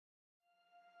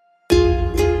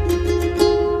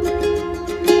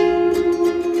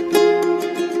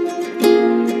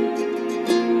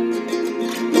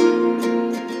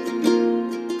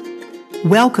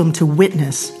Welcome to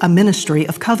Witness, a ministry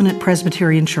of Covenant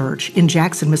Presbyterian Church in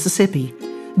Jackson, Mississippi.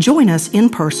 Join us in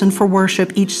person for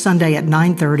worship each Sunday at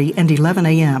 9:30 and 11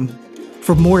 a.m.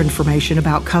 For more information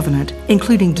about Covenant,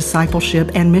 including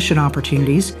discipleship and mission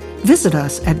opportunities, visit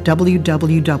us at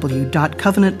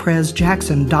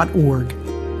www.covenantpresjackson.org.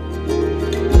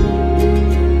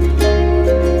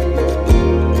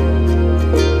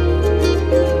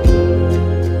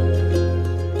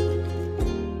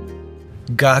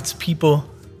 God's people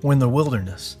were in the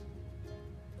wilderness.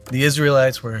 The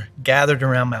Israelites were gathered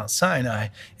around Mount Sinai,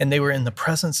 and they were in the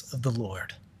presence of the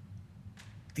Lord,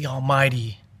 the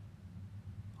Almighty,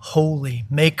 holy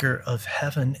maker of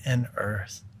heaven and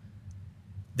earth,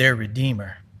 their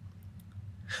Redeemer.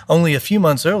 Only a few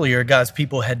months earlier, God's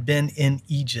people had been in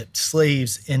Egypt,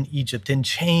 slaves in Egypt, in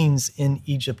chains in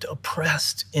Egypt,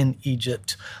 oppressed in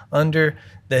Egypt, under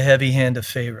the heavy hand of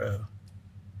Pharaoh.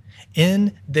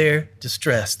 In their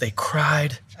distress, they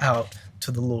cried out to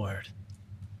the Lord.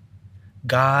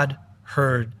 God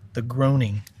heard the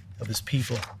groaning of his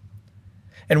people.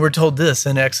 And we're told this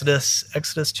in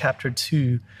Exodus chapter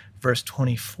 2, verse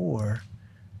 24,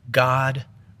 God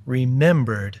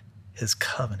remembered his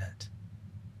covenant.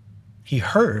 He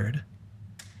heard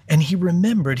and he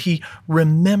remembered. He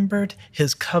remembered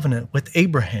his covenant with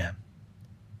Abraham,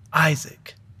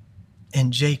 Isaac,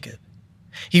 and Jacob.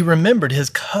 He remembered his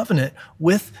covenant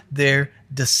with their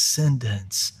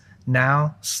descendants,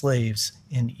 now slaves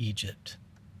in Egypt.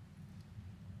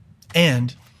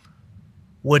 And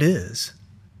what is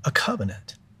a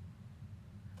covenant?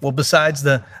 Well, besides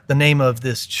the name of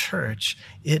this church,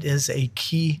 it is a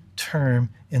key term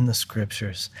in the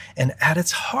scriptures. And at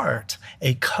its heart,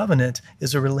 a covenant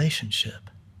is a relationship,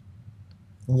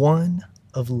 one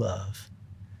of love,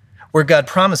 where God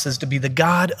promises to be the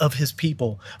God of his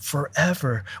people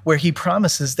forever, where he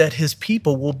promises that his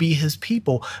people will be his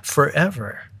people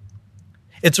forever.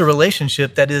 It's a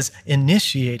relationship that is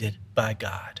initiated by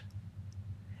God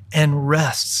and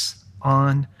rests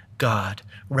on God,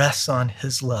 rests on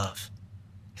his love,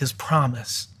 his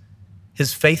promise,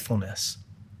 his faithfulness,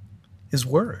 his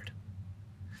word.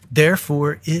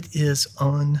 Therefore, it is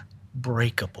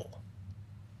unbreakable.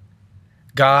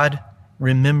 God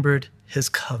remembered his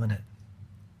covenant,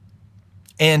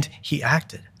 and he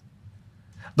acted.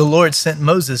 The Lord sent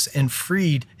Moses and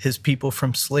freed his people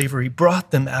from slavery,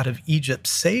 brought them out of Egypt,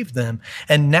 saved them,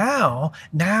 and now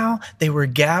they were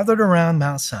gathered around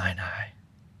Mount Sinai,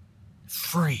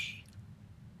 free,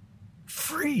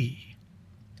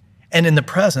 and in the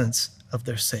presence of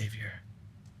their Savior.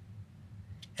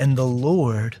 And the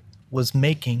Lord was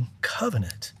making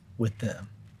covenant with them.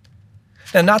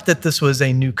 Now, not that this was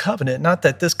a new covenant, not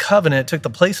that this covenant took the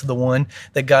place of the one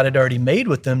that God had already made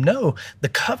with them. No, the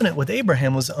covenant with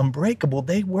Abraham was unbreakable.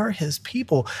 They were his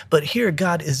people. But here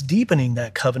God is deepening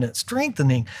that covenant,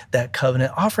 strengthening that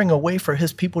covenant, offering a way for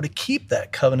his people to keep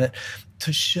that covenant,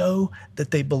 to show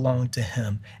that they belong to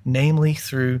him, namely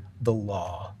through the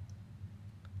law,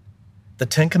 the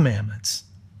Ten Commandments,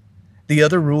 the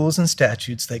other rules and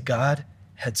statutes that God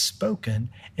had spoken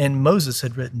and Moses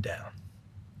had written down.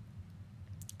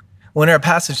 Well, in our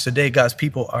passage today, God's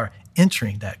people are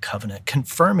entering that covenant,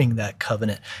 confirming that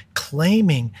covenant,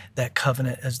 claiming that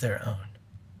covenant as their own.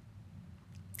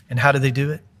 And how do they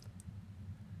do it?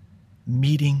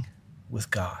 Meeting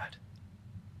with God.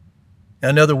 Now,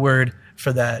 another word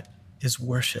for that is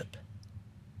worship.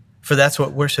 For that's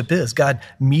what worship is, God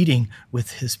meeting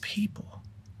with his people.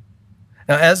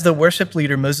 Now, as the worship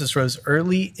leader, Moses rose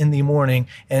early in the morning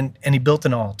and he built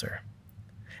an altar.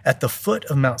 At the foot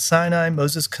of Mount Sinai,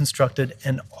 Moses constructed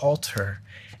an altar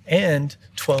and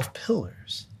 12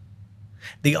 pillars.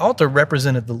 The altar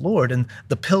represented the Lord, and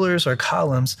the pillars or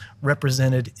columns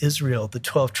represented Israel, the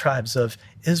 12 tribes of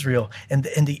Israel. And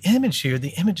the image here, the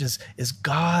image is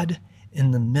God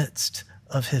in the midst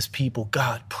of his people,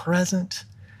 God present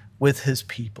with his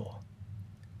people.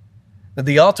 Now,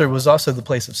 the altar was also the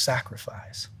place of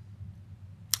sacrifice.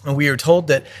 And we are told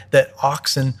that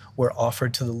oxen were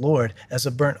offered to the Lord as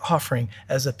a burnt offering,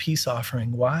 as a peace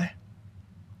offering. Why?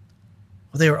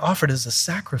 Well, they were offered as a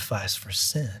sacrifice for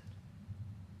sin,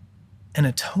 an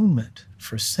atonement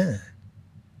for sin.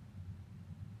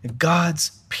 And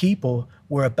God's people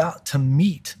were about to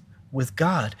meet with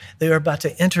God. They were about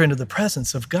to enter into the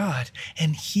presence of God,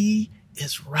 and he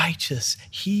is righteous.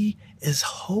 He is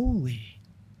holy.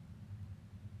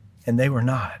 And they were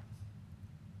not.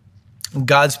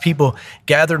 God's people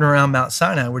gathered around Mount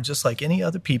Sinai were just like any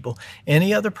other people,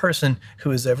 any other person who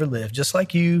has ever lived, just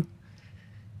like you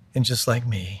and just like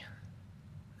me,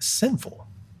 sinful,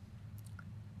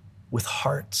 with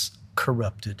hearts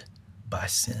corrupted by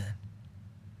sin.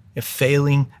 If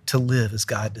failing to live as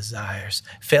God desires,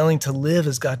 failing to live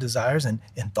as God desires in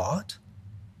thought,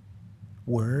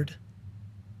 word,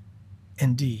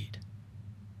 and deed.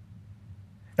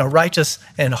 Now, righteous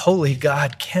and holy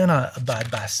God cannot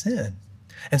abide by sin.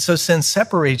 And so sin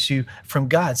separates you from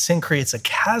God. Sin creates a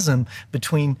chasm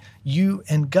between you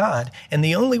and God. And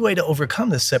the only way to overcome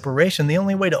this separation, the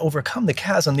only way to overcome the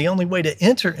chasm, the only way to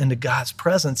enter into God's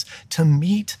presence, to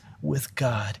meet with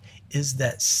God, is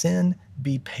that sin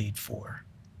be paid for.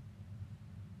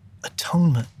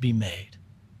 Atonement be made.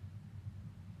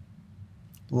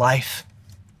 Life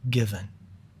given.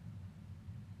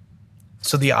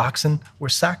 So the oxen were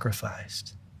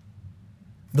sacrificed.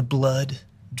 The blood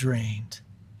drained.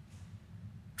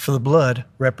 For the blood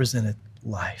represented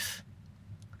life.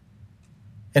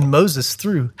 And Moses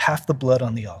threw half the blood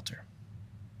on the altar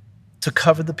to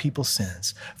cover the people's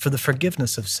sins, for the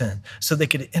forgiveness of sin, so they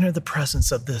could enter the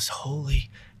presence of this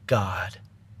holy God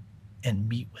and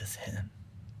meet with him.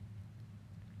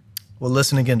 Well,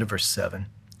 listen again to verse 7.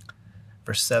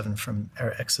 Verse 7 from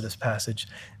our Exodus passage.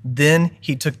 Then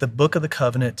he took the book of the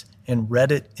covenant and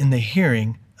read it in the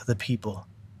hearing of the people.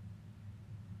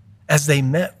 As they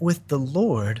met with the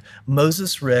Lord,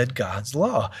 Moses read God's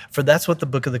law, for that's what the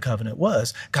book of the covenant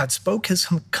was. God spoke his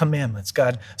commandments.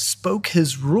 God spoke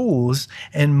his rules,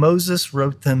 and Moses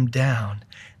wrote them down.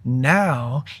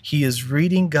 Now he is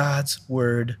reading God's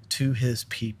word to his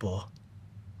people.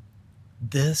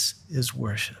 This is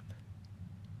worship.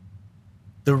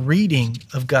 The reading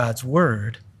of God's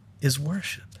word is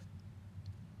worship.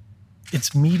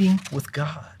 It's meeting with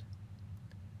God.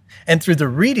 And through the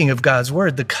reading of God's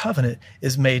word, the covenant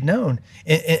is made known.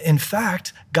 In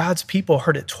fact, God's people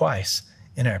heard it twice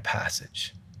in our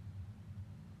passage.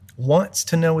 Once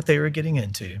to know what they were getting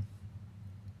into,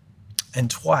 and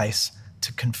twice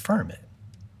to confirm it.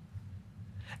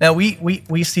 Now,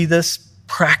 we see this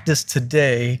practice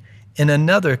today in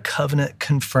another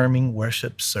covenant-confirming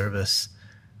worship service,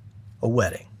 a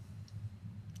wedding.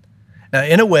 Now,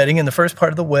 in a wedding, in the first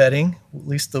part of the wedding, at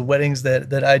least the weddings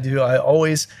that I do, I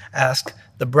always ask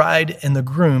the bride and the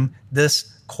groom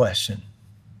this question.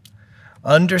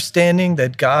 Understanding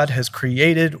that God has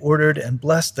created, ordered, and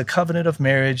blessed the covenant of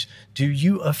marriage, do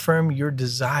you affirm your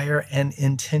desire and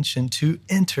intention to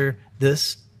enter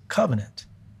this covenant?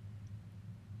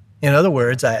 In other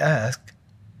words, I ask,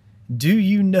 do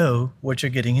you know what you're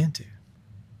getting into?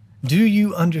 Do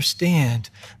you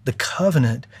understand the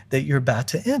covenant that you're about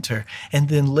to enter? And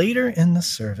then later in the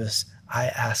service, I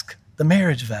ask the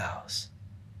marriage vows.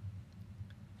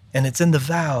 And it's in the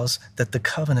vows that the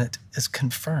covenant is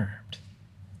confirmed.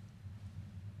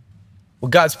 Well,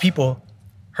 God's people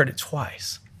heard it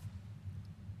twice.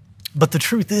 But the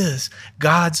truth is,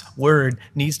 God's word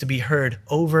needs to be heard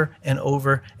over and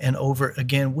over and over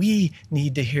again. We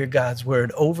need to hear God's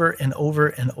word over and over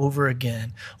and over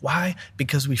again. Why?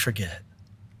 Because we forget.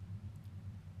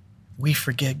 We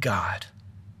forget God.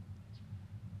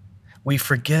 We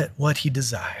forget what he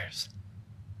desires.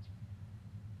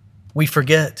 We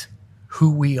forget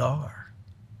who we are.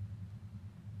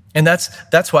 And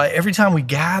that's why every time we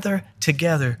gather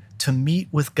together to meet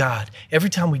with God, every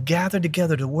time we gather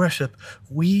together to worship,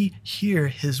 we hear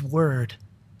his word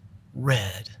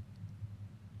read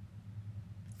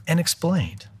and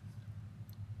explained.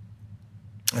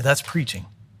 And that's preaching.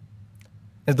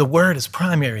 The word is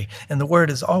primary, and the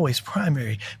word is always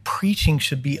primary. Preaching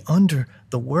should be under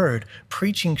the word.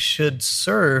 Preaching should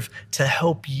serve to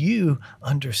help you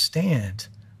understand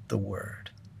the word.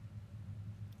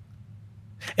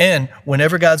 And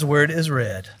whenever God's word is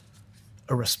read,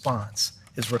 a response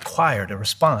is required. A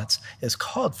response is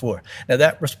called for. Now,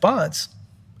 that response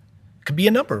could be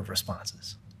a number of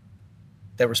responses.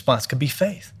 That response could be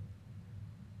faith,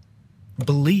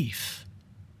 belief.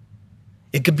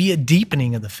 It could be a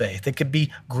deepening of the faith. It could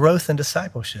be growth and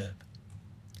discipleship.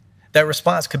 That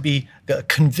response could be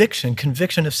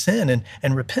conviction of sin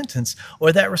and repentance,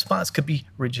 or that response could be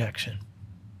rejection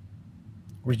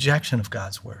of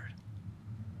God's word.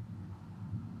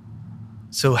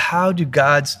 So how do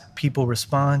God's people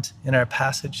respond in our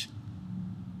passage?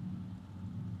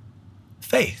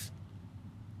 Faith.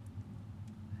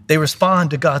 They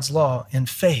respond to God's law in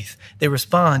faith. They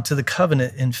respond to the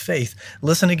covenant in faith.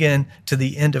 Listen again to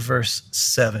the end of verse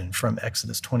 7 from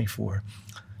Exodus 24.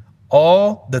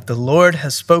 All that the Lord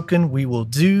has spoken, we will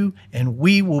do, and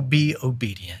we will be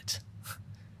obedient.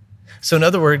 So in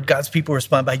other words, God's people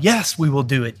respond by, yes, we will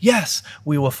do it. Yes,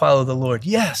 we will follow the Lord.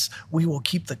 Yes, we will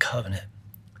keep the covenant.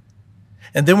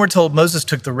 And then we're told Moses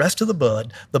took the rest of the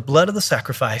blood of the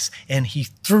sacrifice, and he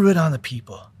threw it on the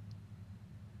people.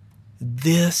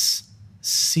 This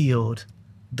sealed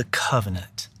the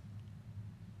covenant.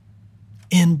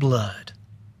 in blood.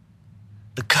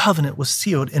 The covenant was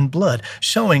sealed in blood,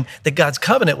 showing that God's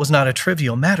covenant was not a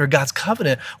trivial matter. God's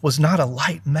covenant was not a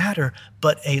light matter,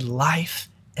 but a life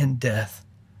and death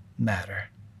matter.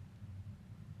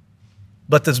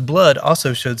 But this blood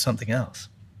also showed something else.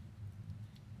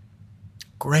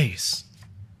 Grace.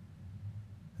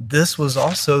 This was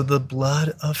also the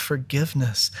blood of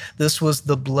forgiveness. This was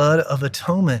the blood of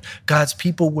atonement. God's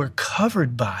people were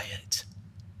covered by it.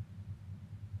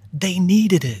 They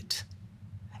needed it.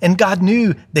 And God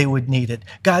knew they would need it.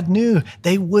 God knew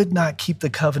they would not keep the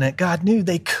covenant. God knew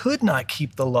they could not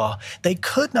keep the law. They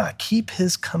could not keep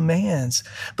his commands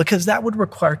because that would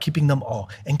require keeping them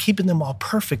all and keeping them all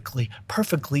perfectly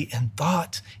in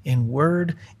thought, in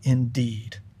word, in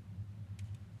deed.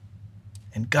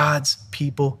 And God's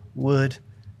people would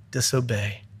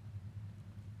disobey.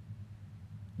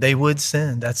 They would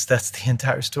sin. That's the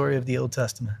entire story of the Old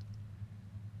Testament.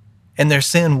 And their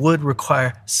sin would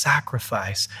require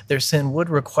sacrifice. Their sin would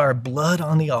require blood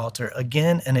on the altar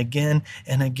again and again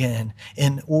and again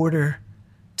in order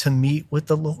to meet with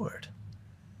the Lord.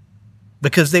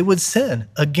 Because they would sin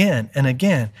again and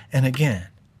again and again.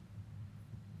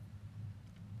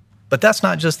 But that's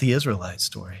not just the Israelite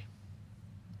story.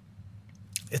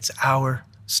 It's our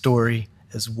story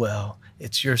as well.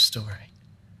 It's your story.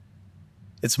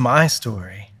 It's my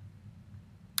story.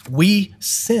 We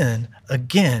sin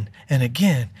again and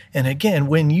again and again.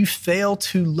 When you fail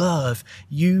to love,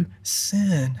 you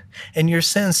sin. And your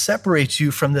sin separates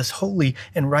you from this holy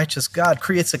and righteous God,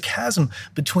 creates a chasm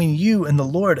between you and the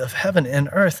Lord of heaven and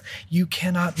earth. You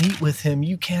cannot meet with him.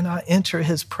 You cannot enter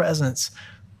his presence.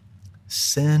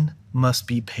 Sin must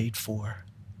be paid for.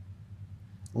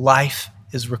 Life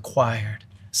is required.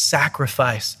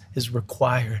 Sacrifice is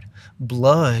required.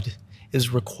 Blood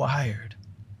is required.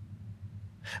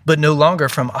 But no longer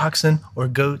from oxen or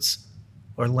goats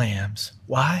or lambs.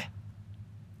 Why?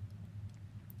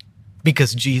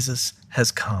 Because Jesus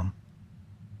has come.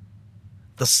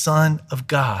 The Son of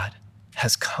God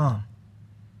has come.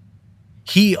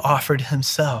 He offered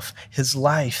himself, his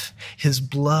life, his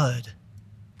blood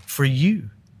for you,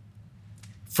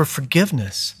 for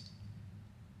forgiveness,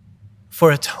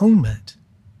 for atonement,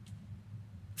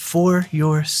 for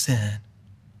your sin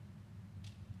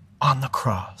on the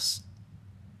cross.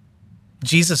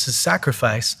 Jesus'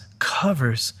 sacrifice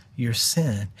covers your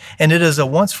sin, and it is a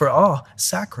once-for-all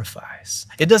sacrifice.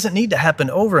 It doesn't need to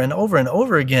happen over and over and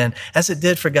over again as it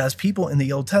did for God's people in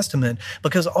the Old Testament,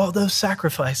 because all those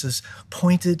sacrifices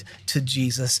pointed to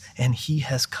Jesus, and he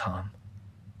has come.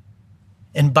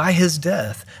 And by his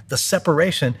death, the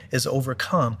separation is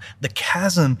overcome. The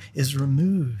chasm is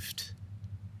removed.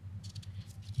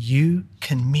 You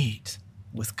can meet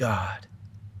with God.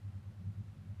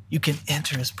 You can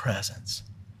enter his presence.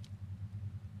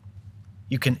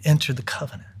 You can enter the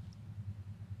covenant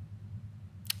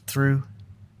through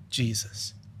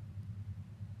Jesus.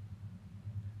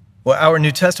 Well, our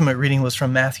New Testament reading was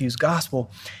from Matthew's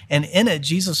gospel, and in it,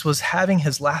 Jesus was having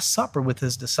his Last Supper with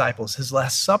his disciples, his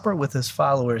Last Supper with his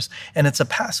followers, and it's a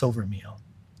Passover meal.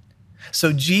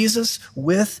 So Jesus,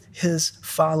 with his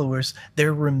followers,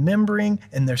 they're remembering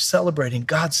and they're celebrating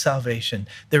God's salvation.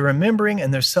 They're remembering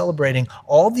and they're celebrating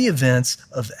all the events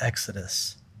of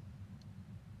Exodus.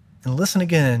 And listen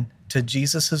again to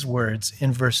Jesus' words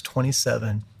in verse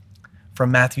 27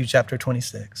 from Matthew chapter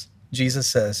 26. Jesus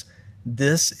says,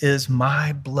 "This is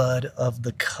my blood of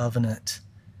the covenant,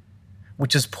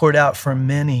 which is poured out for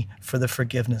many for the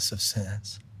forgiveness of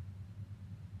sins."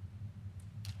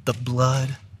 The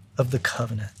blood of the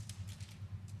covenant.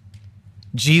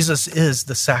 Jesus is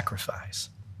the sacrifice,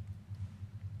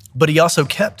 but he also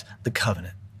kept the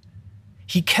covenant.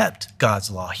 He kept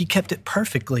God's law. He kept it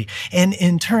perfectly. And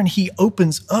in turn, he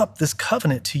opens up this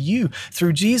covenant to you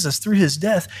through Jesus, through his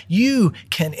death. You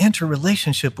can enter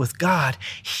relationship with God.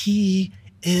 He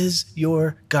is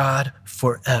your God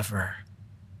forever.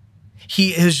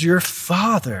 He is your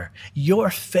Father, your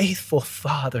faithful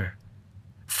Father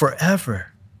forever.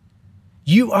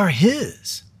 You are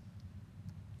his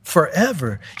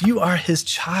forever. You are his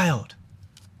child,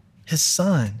 his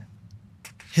son,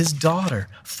 his daughter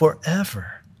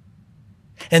forever.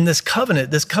 And this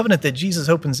covenant that Jesus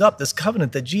opens up, this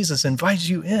covenant that Jesus invites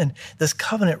you in, this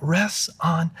covenant rests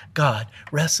on God,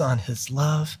 rests on his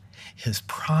love, his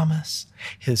promise,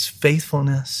 his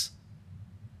faithfulness,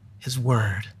 his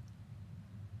word,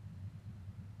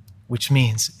 which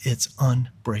means it's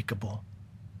unbreakable.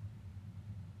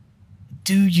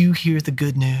 Do you hear the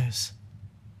good news?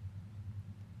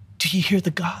 Do you hear the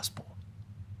gospel?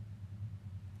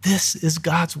 This is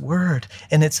God's word,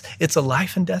 and it's a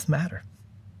life and death matter.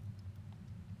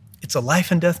 It's a life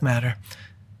and death matter,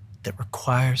 that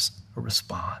requires a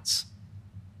response.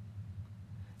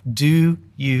 Do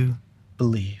you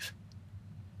believe?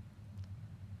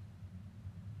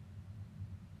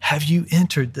 Have you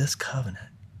entered this covenant?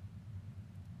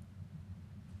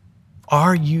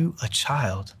 Are you a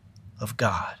child of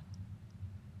God?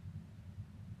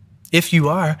 If you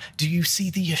are, do you see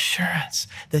the assurance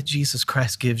that Jesus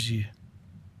Christ gives you?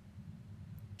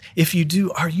 If you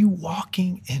do, are you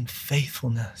walking in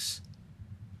faithfulness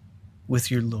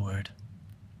with your Lord?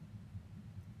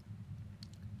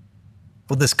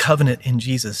 Well, this covenant in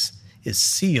Jesus is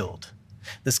sealed.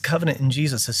 This covenant in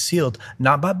Jesus is sealed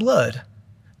not by blood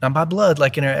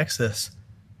like in our Exodus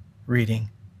reading,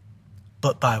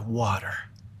 but by water.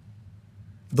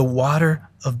 The water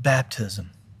of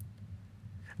baptism.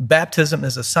 Baptism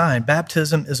is a sign.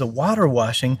 Baptism is a water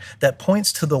washing that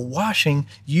points to the washing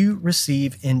you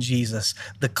receive in Jesus,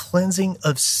 the cleansing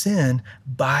of sin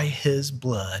by his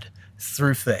blood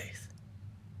through faith.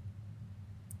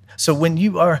 So when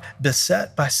you are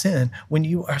beset by sin, when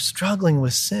you are struggling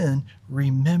with sin,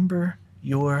 remember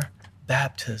your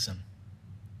baptism.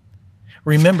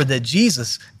 Remember that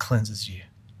Jesus cleanses you.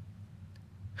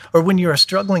 Or when you are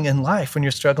struggling in life, when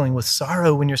you're struggling with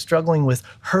sorrow, when you're struggling with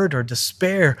hurt or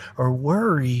despair or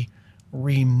worry,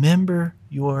 remember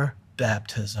your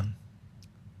baptism.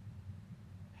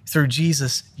 Through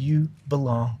Jesus, you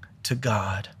belong to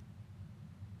God.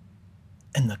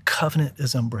 And the covenant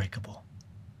is unbreakable.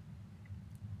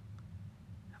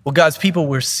 Well, God's people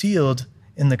were sealed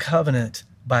in the covenant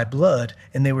by blood,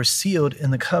 and they were sealed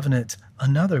in the covenant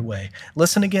another way.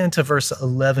 Listen again to verse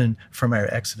 11 from our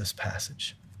Exodus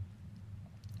passage.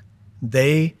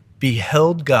 They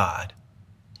beheld God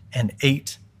and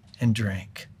ate and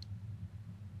drank.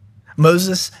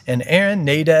 Moses and Aaron,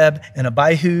 Nadab and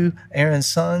Abihu, Aaron's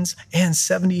sons, and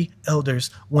 70 elders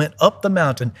went up the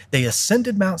mountain. They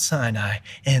ascended Mount Sinai,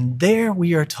 and there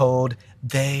we are told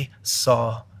they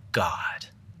saw God.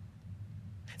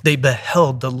 They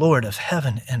beheld the Lord of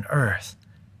heaven and earth,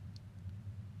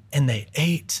 and they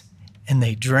ate and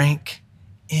they drank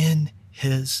in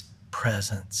his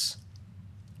presence.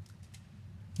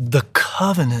 The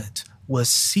covenant was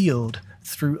sealed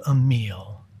through a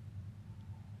meal.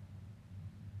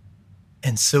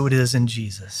 And so it is in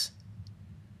Jesus.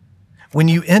 When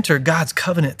you enter God's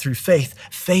covenant through faith,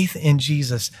 faith in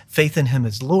Jesus, faith in him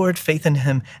as Lord, faith in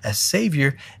him as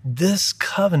Savior, this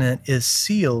covenant is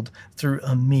sealed through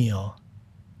a meal.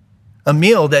 A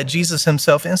meal that Jesus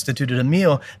himself instituted, a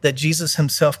meal that Jesus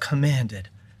himself commanded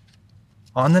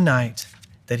on the night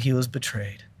that he was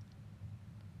betrayed.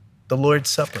 The Lord's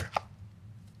Supper,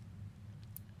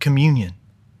 communion.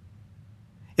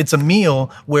 It's a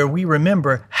meal where we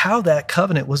remember how that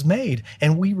covenant was made,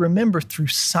 and we remember through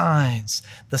signs,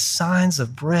 the signs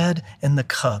of bread and the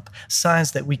cup,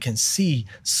 signs that we can see,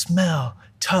 smell,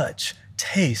 touch,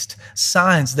 taste,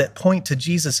 signs that point to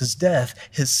Jesus' death,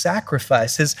 his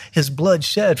sacrifice, his blood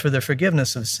shed for the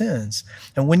forgiveness of sins.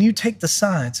 And when you take the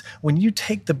signs, when you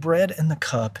take the bread and the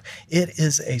cup, it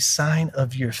is a sign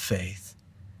of your faith,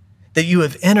 that you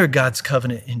have entered God's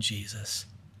covenant in Jesus.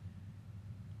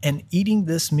 And eating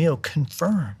this meal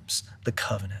confirms the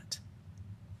covenant.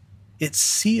 It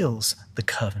seals the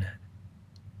covenant.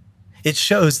 It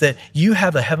shows that you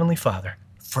have a heavenly Father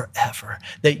forever,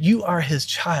 that you are his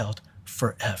child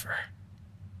forever.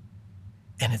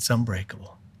 And it's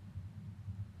unbreakable.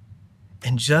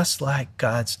 And just like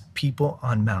God's people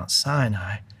on Mount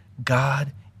Sinai,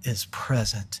 God is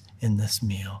present in this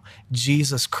meal.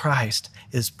 Jesus Christ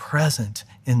is present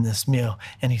in this meal,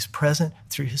 and he's present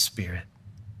through his Spirit.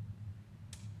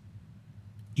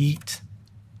 Eat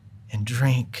and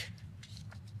drink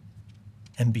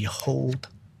and behold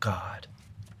God.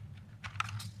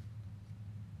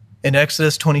 In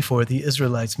Exodus 24, the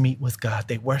Israelites meet with God.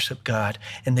 They worship God,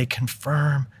 and they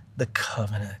confirm the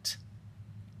covenant.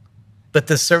 But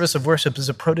this service of worship is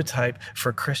a prototype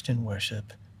for Christian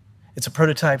worship. It's a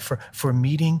prototype for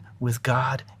meeting with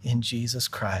God in Jesus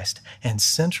Christ. And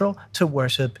central to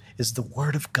worship is the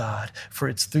Word of God, for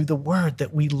it's through the Word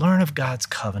that we learn of God's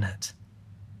covenant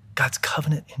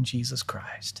in Jesus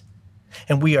Christ.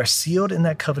 And we are sealed in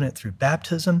that covenant through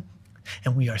baptism,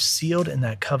 and we are sealed in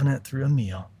that covenant through a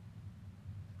meal,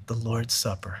 the Lord's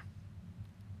Supper.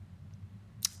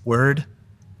 Word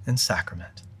and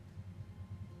sacrament,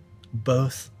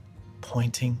 both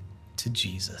pointing to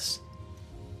Jesus,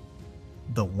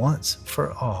 the once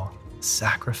for all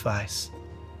sacrifice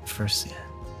for sin.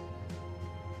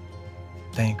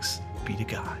 Thanks be to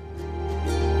God.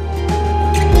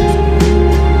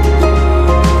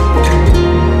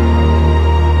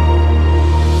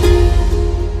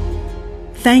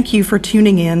 Thank you for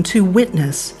tuning in to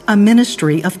Witness, a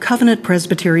ministry of Covenant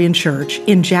Presbyterian Church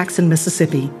in Jackson,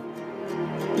 Mississippi.